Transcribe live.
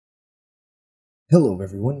Hello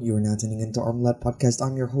everyone, you are now tuning into Armlad Podcast.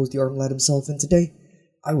 I'm your host, the Armlad himself, and today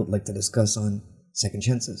I would like to discuss on second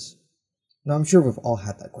chances. Now I'm sure we've all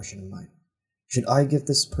had that question in mind. Should I give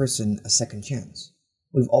this person a second chance?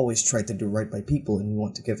 We've always tried to do right by people and we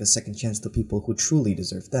want to give a second chance to people who truly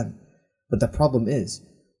deserve them. But the problem is,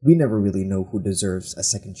 we never really know who deserves a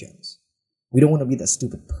second chance. We don't want to be that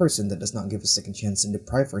stupid person that does not give a second chance and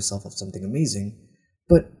deprive ourselves of something amazing,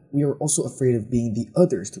 but we are also afraid of being the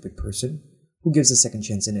other stupid person who gives a second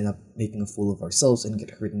chance and end up making a fool of ourselves and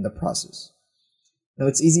get hurt in the process. Now,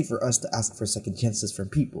 it's easy for us to ask for second chances from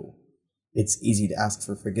people. It's easy to ask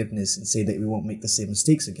for forgiveness and say that we won't make the same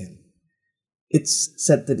mistakes again. It's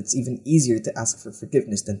said that it's even easier to ask for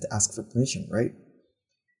forgiveness than to ask for permission, right?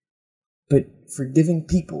 But forgiving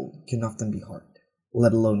people can often be hard,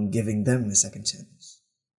 let alone giving them a second chance.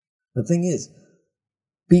 The thing is,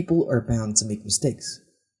 people are bound to make mistakes.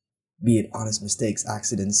 Be it honest mistakes,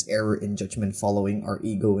 accidents, error in judgment following our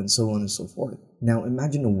ego, and so on and so forth. Now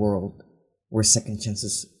imagine a world where second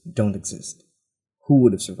chances don't exist. Who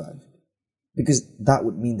would have survived? Because that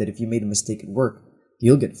would mean that if you made a mistake at work,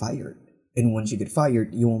 you'll get fired. And once you get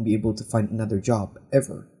fired, you won't be able to find another job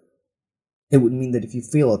ever. It would mean that if you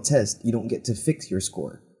fail a test, you don't get to fix your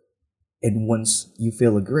score. And once you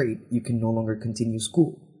fail a grade, you can no longer continue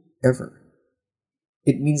school, ever.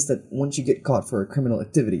 It means that once you get caught for a criminal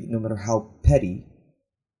activity, no matter how petty,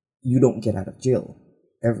 you don't get out of jail,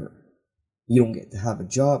 ever. You don't get to have a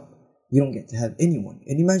job, you don't get to have anyone.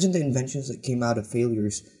 And imagine the inventions that came out of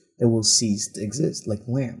failures that will cease to exist, like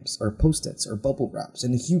lamps, or post-its, or bubble wraps,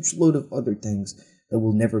 and a huge load of other things that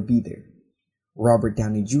will never be there. Robert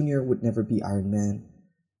Downey Jr. would never be Iron Man,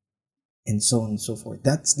 and so on and so forth.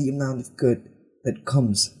 That's the amount of good that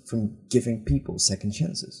comes from giving people second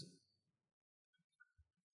chances.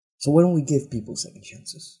 So why don't we give people second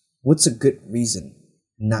chances? What's a good reason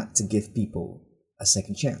not to give people a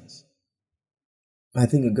second chance? I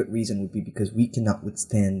think a good reason would be because we cannot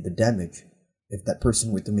withstand the damage if that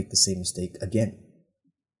person were to make the same mistake again.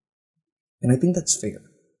 And I think that's fair.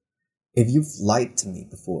 If you've lied to me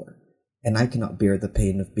before, and I cannot bear the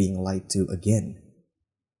pain of being lied to again,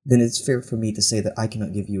 then it's fair for me to say that I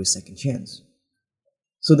cannot give you a second chance.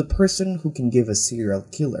 So the person who can give a serial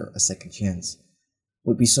killer a second chance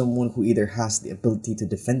would be someone who either has the ability to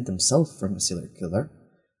defend themselves from a serial killer,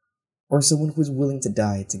 or someone who is willing to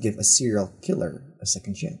die to give a serial killer a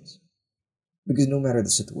second chance. Because no matter the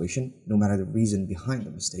situation, no matter the reason behind the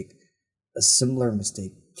mistake, a similar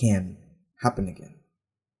mistake can happen again.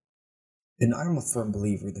 And I'm a firm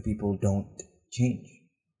believer that people don't change.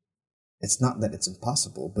 It's not that it's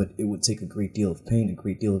impossible, but it would take a great deal of pain, a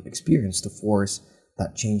great deal of experience to force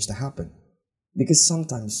that change to happen. Because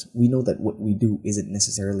sometimes we know that what we do isn't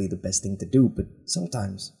necessarily the best thing to do, but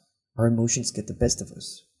sometimes our emotions get the best of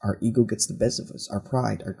us. Our ego gets the best of us, our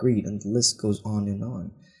pride, our greed, and the list goes on and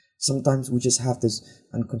on. Sometimes we just have this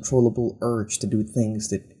uncontrollable urge to do things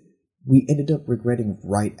that we ended up regretting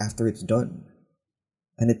right after it's done.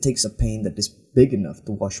 And it takes a pain that is big enough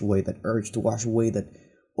to wash away that urge, to wash away that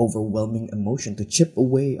overwhelming emotion, to chip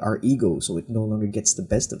away our ego so it no longer gets the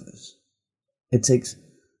best of us. It takes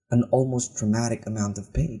an almost traumatic amount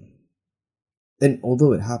of pain. And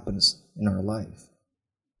although it happens in our life,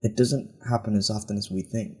 it doesn't happen as often as we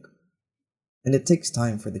think. And it takes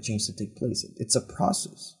time for the change to take place. It's a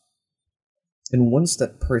process. And once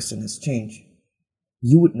that person has changed,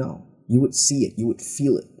 you would know. You would see it. You would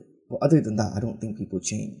feel it. But other than that, I don't think people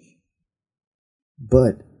change.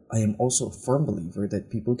 But I am also a firm believer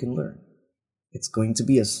that people can learn. It's going to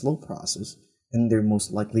be a slow process, and they're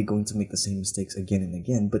most likely going to make the same mistakes again and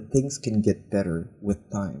again, but things can get better with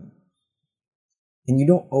time. And you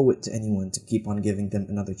don't owe it to anyone to keep on giving them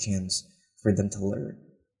another chance for them to learn,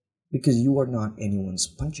 because you are not anyone's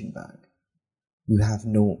punching bag. You have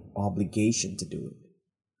no obligation to do it.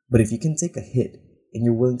 But if you can take a hit and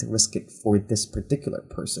you're willing to risk it for this particular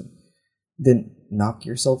person, then knock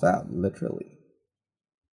yourself out, literally.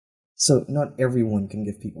 So not everyone can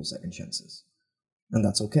give people second chances, and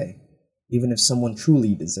that's okay. Even if someone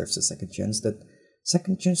truly deserves a second chance, that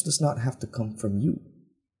second chance does not have to come from you.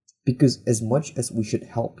 Because as much as we should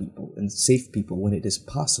help people and save people when it is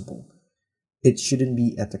possible, it shouldn't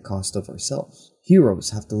be at the cost of ourselves.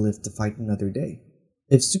 Heroes have to live to fight another day.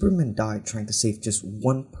 If Superman died trying to save just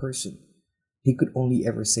one person, he could only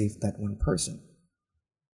ever save that one person.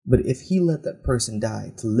 But if he let that person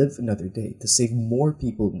die to live another day, to save more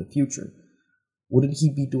people in the future, wouldn't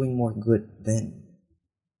he be doing more good then?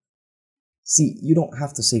 See, you don't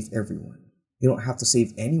have to save everyone. You don't have to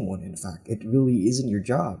save anyone, in fact. It really isn't your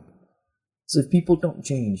job. So if people don't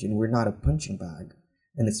change and we're not a punching bag,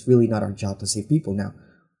 and it's really not our job to save people now,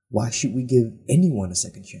 Why should we give anyone a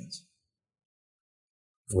second chance?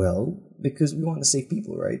 Well, because we want to save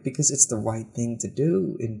people, right? Because it's the right thing to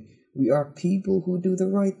do. And we are people who do the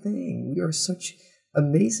right thing. We are such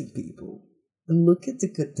amazing people. And look at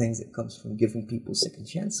the good things that comes from giving people second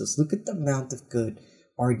chances. Look at the amount of good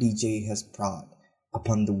RDJ has brought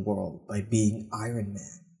upon the world by being Iron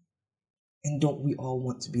Man. And don't we all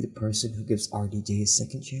want to be the person who gives RDJ a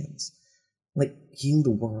second chance? Like, heal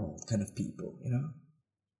the world kind of people, you know?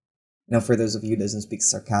 Now, for those of you who doesn't speak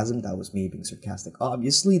sarcasm, that was me being sarcastic.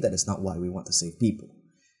 Obviously, that is not why we want to save people.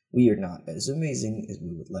 We are not as amazing as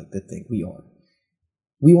we would like to think we are.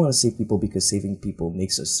 We want to save people because saving people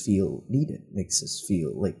makes us feel needed, makes us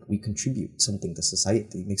feel like we contribute something to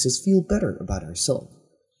society, makes us feel better about ourselves.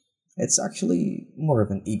 It's actually more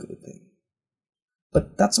of an ego thing.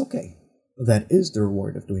 But that's okay. That is the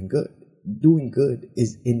reward of doing good. Doing good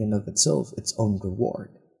is in and of itself its own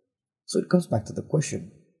reward. So it comes back to the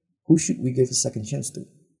question, who should we give a second chance to?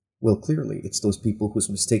 Well, clearly, it's those people whose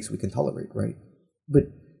mistakes we can tolerate, right? But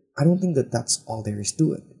I don't think that that's all there is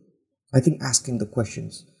to it. I think asking the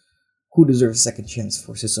questions, who deserves a second chance,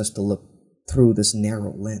 forces us to look through this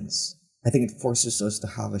narrow lens. I think it forces us to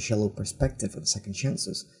have a shallow perspective on second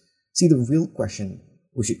chances. See, the real question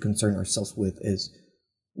we should concern ourselves with is,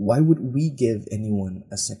 why would we give anyone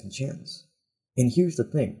a second chance? And here's the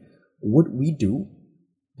thing, what we do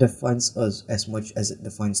defines us as much as it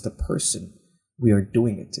defines the person we are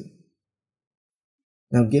doing it to.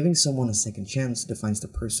 Now, giving someone a second chance defines the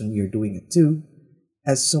person we are doing it to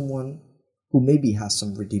as someone who maybe has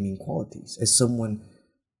some redeeming qualities, as someone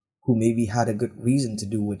who maybe had a good reason to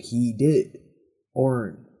do what he did,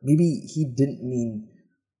 or maybe he didn't mean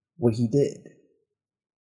what he did.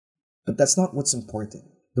 But that's not what's important.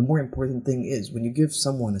 The more important thing is, when you give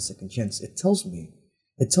someone a second chance, it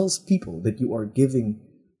tells people that you are giving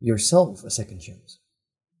yourself a second chance.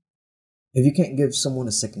 If you can't give someone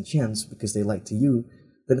a second chance because they lied to you,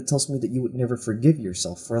 then it tells me that you would never forgive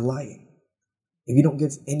yourself for lying. If you don't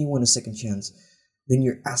give anyone a second chance, then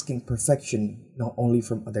you're asking perfection not only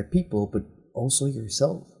from other people, but also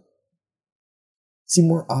yourself. See,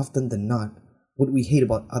 more often than not, what we hate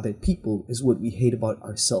about other people is what we hate about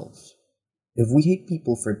ourselves. If we hate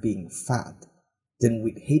people for being fat, then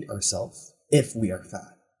we'd hate ourselves if we are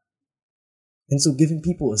fat. And so giving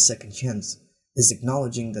people a second chance is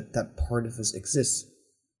acknowledging that that part of us exists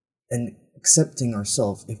and accepting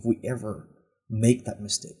ourselves if we ever make that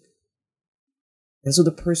mistake. And so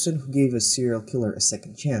the person who gave a serial killer a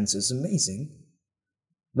second chance is amazing,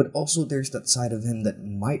 but also there's that side of him that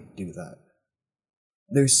might do that.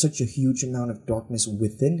 There's such a huge amount of darkness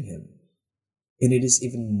within him, and it is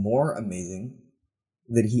even more amazing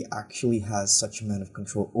that he actually has such amount of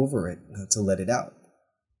control over it to let it out.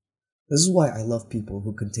 This is why I love people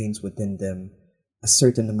who contains within them a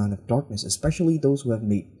certain amount of darkness, especially those who have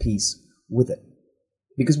made peace with it.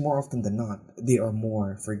 Because more often than not, they are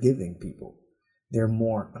more forgiving people. They're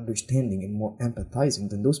more understanding and more empathizing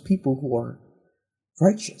than those people who are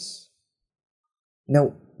righteous.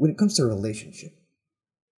 Now, when it comes to a relationship,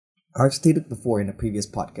 I've stated before in a previous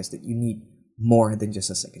podcast that you need more than just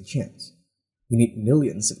a second chance. You need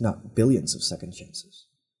millions, if not billions, of second chances.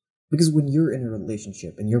 Because when you're in a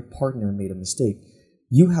relationship and your partner made a mistake,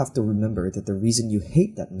 you have to remember that the reason you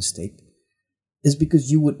hate that mistake is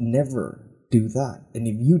because you would never do that. And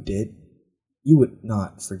if you did, you would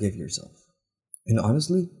not forgive yourself. And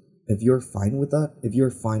honestly, if you're fine with that, if you're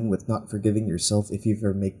fine with not forgiving yourself if you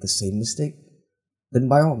ever make the same mistake, then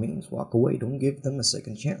by all means, walk away. Don't give them a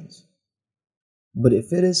second chance. But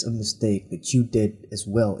if it is a mistake that you did as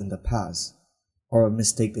well in the past, or a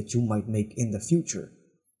mistake that you might make in the future,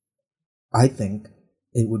 I think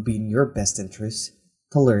it would be in your best interest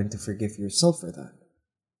to learn to forgive yourself for that.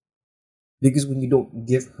 Because when you don't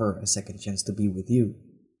give her a second chance to be with you,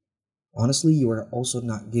 honestly, you are also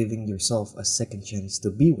not giving yourself a second chance to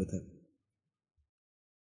be with him.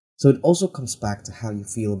 So it also comes back to how you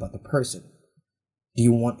feel about the person. Do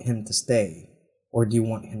you want him to stay, or do you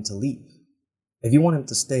want him to leave? If you want him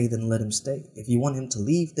to stay, then let him stay. If you want him to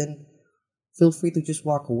leave, then feel free to just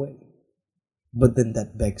walk away. But then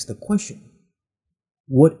that begs the question,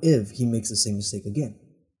 what if he makes the same mistake again?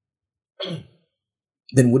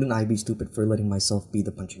 Then wouldn't I be stupid for letting myself be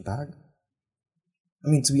the punching bag? I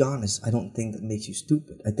mean, to be honest, I don't think that makes you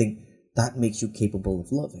stupid. I think that makes you capable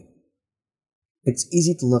of loving. It's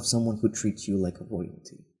easy to love someone who treats you like a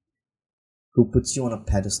royalty, who puts you on a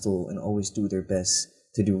pedestal and always do their best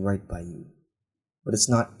to do right by you. But it's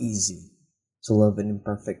not easy to love an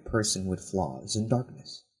imperfect person with flaws and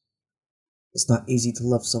darkness. It's not easy to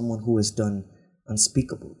love someone who has done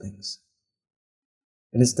unspeakable things.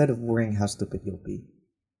 And instead of worrying how stupid you'll be,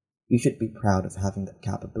 You should be proud of having that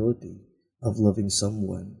capability of loving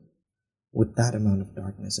someone with that amount of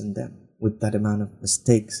darkness in them, with that amount of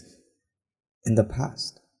mistakes in the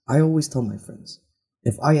past. I always tell my friends,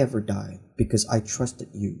 if I ever die because I trusted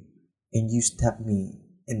you and you stabbed me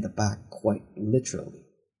in the back quite literally,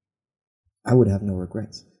 I would have no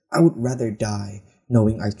regrets. I would rather die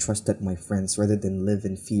knowing I trusted my friends rather than live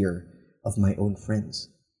in fear of my own friends.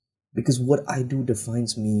 Because what I do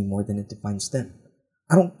defines me more than it defines them.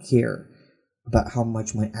 I don't care about how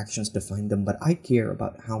much my actions define them, but I care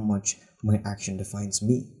about how much my action defines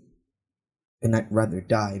me. And I'd rather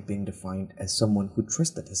die being defined as someone who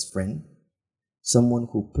trusted his friend, someone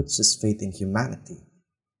who puts his faith in humanity,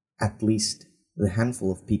 at least the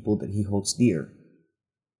handful of people that he holds dear,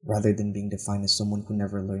 rather than being defined as someone who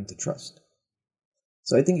never learned to trust.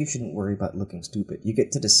 So I think you shouldn't worry about looking stupid. You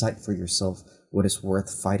get to decide for yourself what is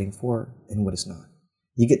worth fighting for and what is not.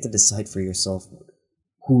 You get to decide for yourself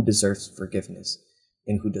who deserves forgiveness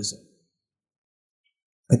and who doesn't.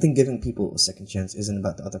 I think giving people a second chance isn't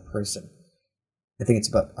about the other person. I think it's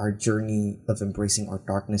about our journey of embracing our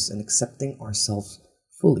darkness and accepting ourselves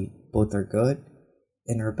fully, both our good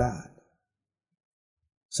and our bad.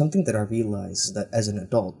 Something that I realized is that as an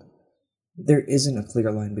adult, there isn't a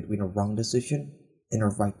clear line between a wrong decision and a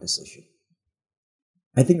right decision.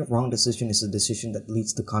 I think a wrong decision is a decision that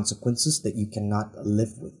leads to consequences that you cannot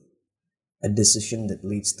live with, a decision that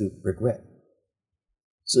leads to regret.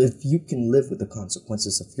 So if you can live with the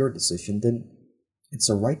consequences of your decision, then it's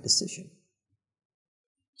a right decision.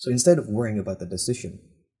 So instead of worrying about the decision,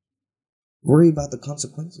 worry about the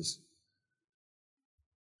consequences.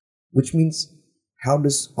 Which means, how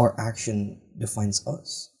does our action defines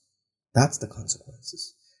us? That's the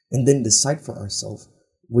consequences. And then decide for ourselves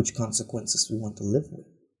which consequences we want to live with.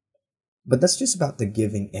 But that's just about the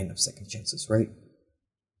giving end of second chances, right?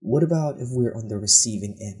 What about if we're on the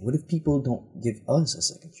receiving end? What if people don't give us a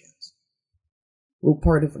second chance? Well,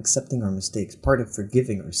 part of accepting our mistakes, part of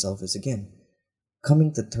forgiving ourselves is, again,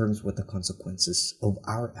 coming to terms with the consequences of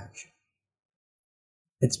our action.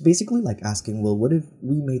 It's basically like asking, well, what if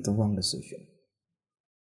we made the wrong decision?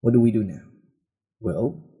 What do we do now?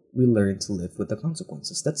 Well, we learn to live with the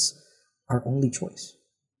consequences. That's our only choice.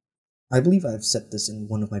 I believe I've said this in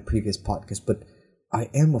one of my previous podcasts, but I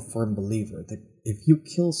am a firm believer that if you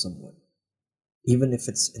kill someone, even if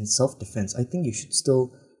it's in self-defense, I think you should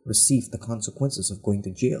still receive the consequences of going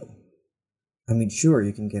to jail. I mean, sure,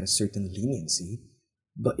 you can get a certain leniency,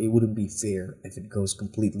 but it wouldn't be fair if it goes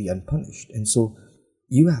completely unpunished. And so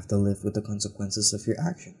you have to live with the consequences of your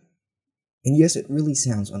action. And yes, it really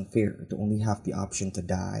sounds unfair to only have the option to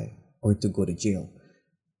die or to go to jail.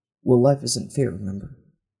 Well, life isn't fair, remember?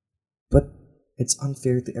 But it's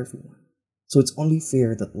unfair to everyone. So it's only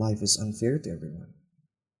fair that life is unfair to everyone.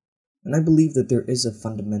 And I believe that there is a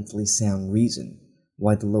fundamentally sound reason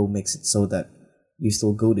why the law makes it so that you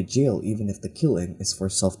still go to jail even if the killing is for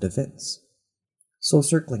self-defense. So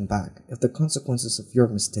circling back, if the consequences of your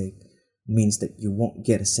mistake means that you won't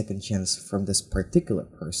get a second chance from this particular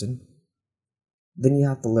person, then you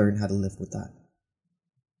have to learn how to live with that.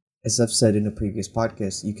 As I've said in a previous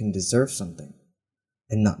podcast, you can deserve something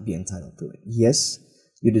and not be entitled to it. Yes,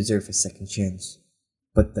 you deserve a second chance,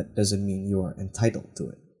 but that doesn't mean you are entitled to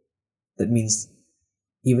it. That means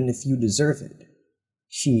even if you deserve it,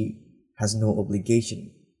 she has no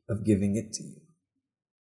obligation of giving it to you.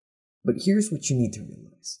 But here's what you need to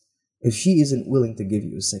realize. If she isn't willing to give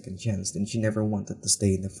you a second chance, then she never wanted to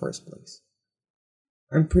stay in the first place.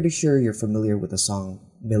 I'm pretty sure you're familiar with the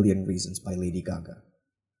song Million Reasons by Lady Gaga.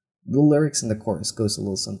 The lyrics in the chorus goes a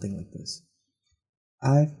little something like this.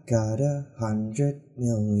 I've got 100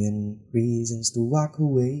 million reasons to walk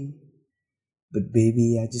away, but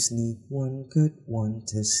baby, I just need one good one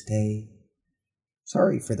to stay.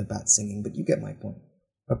 Sorry for the bad singing, but you get my point.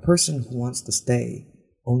 A person who wants to stay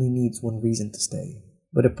only needs one reason to stay,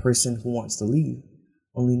 but a person who wants to leave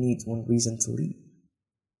only needs one reason to leave.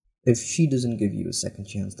 If she doesn't give you a second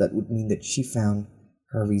chance, that would mean that she found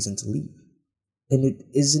her reason to leave. And it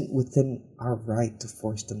isn't within our right to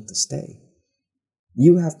force them to stay.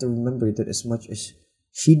 You have to remember that as much as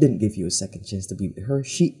she didn't give you a second chance to be with her,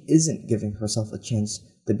 she isn't giving herself a chance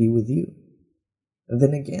to be with you. And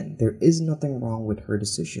then again, there is nothing wrong with her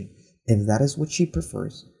decision. If that is what she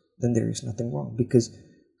prefers, then there is nothing wrong, because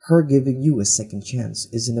her giving you a second chance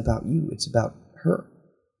isn't about you, it's about her.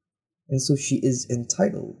 And so she is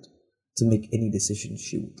entitled to make any decision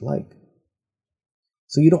she would like.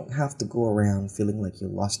 So you don't have to go around feeling like you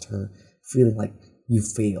lost her, feeling like you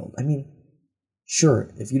failed. I mean,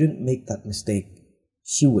 sure, if you didn't make that mistake,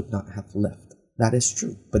 she would not have left. That is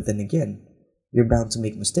true. But then again, you're bound to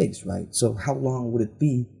make mistakes, right? So how long would it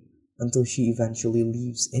be until she eventually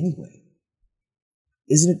leaves anyway.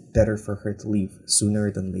 Isn't it better for her to leave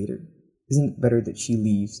sooner than later? Isn't it better that she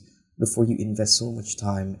leaves before you invest so much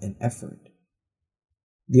time and effort?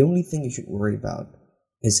 The only thing you should worry about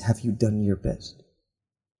is, have you done your best?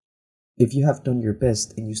 If you have done your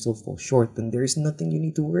best and you still fall short, then there is nothing you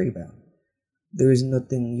need to worry about. There is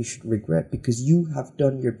nothing you should regret because you have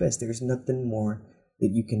done your best. There is nothing more that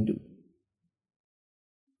you can do.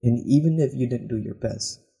 And even if you didn't do your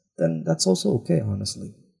best, then that's also okay,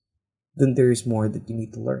 honestly. Then there is more that you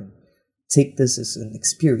need to learn. Take this as an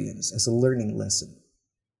experience, as a learning lesson,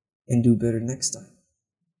 and do better next time.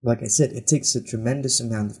 Like I said, it takes a tremendous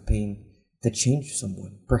amount of pain to change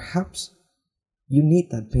someone. Perhaps you need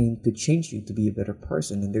that pain to change you to be a better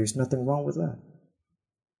person, and there's nothing wrong with that.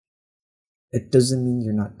 It doesn't mean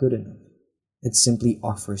you're not good enough. It simply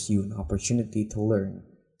offers you an opportunity to learn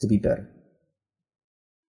to be better.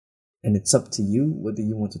 And it's up to you whether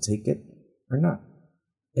you want to take it or not.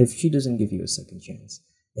 If she doesn't give you a second chance,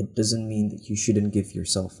 it doesn't mean that you shouldn't give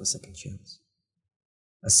yourself a second chance.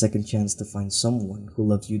 A second chance to find someone who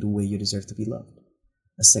loves you the way you deserve to be loved.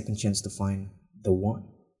 A second chance to find the one.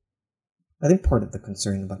 I think part of the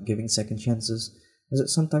concern about giving second chances is that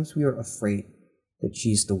sometimes we are afraid that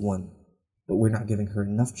she's the one, but we're not giving her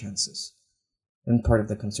enough chances. And part of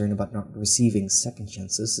the concern about not receiving second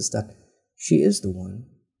chances is that she is the one,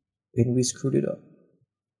 and we screwed it up.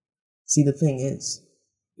 See, the thing is,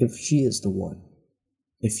 if she is the one,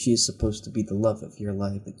 if she is supposed to be the love of your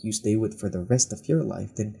life that you stay with for the rest of your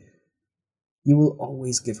life, then you will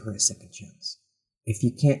always give her a second chance. If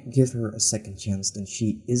you can't give her a second chance, then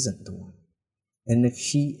she isn't the one. And if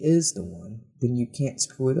she is the one, then you can't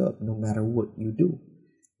screw it up no matter what you do.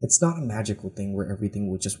 It's not a magical thing where everything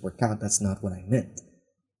will just work out. That's not what I meant.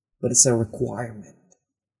 But it's a requirement.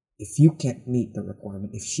 If you can't meet the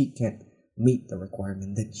requirement, if she can't meet the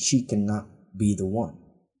requirement, then she cannot be the one.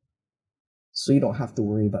 So you don't have to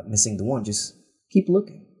worry about missing the one. Just keep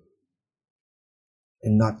looking.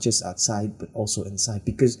 And not just outside, but also inside.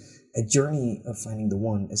 Because a journey of finding the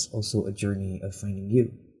one is also a journey of finding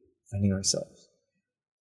you, finding ourselves.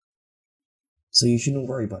 So you shouldn't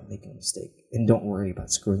worry about making a mistake. And don't worry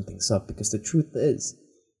about screwing things up. Because the truth is,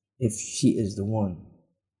 if she is the one,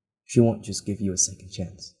 she won't just give you a second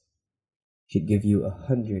chance. She'd give you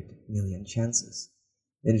 100 million chances.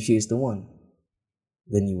 And if she is the one,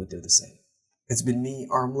 then you would do the same. It's been me,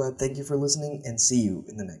 Armla. Thank you for listening, and see you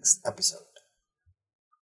in the next episode.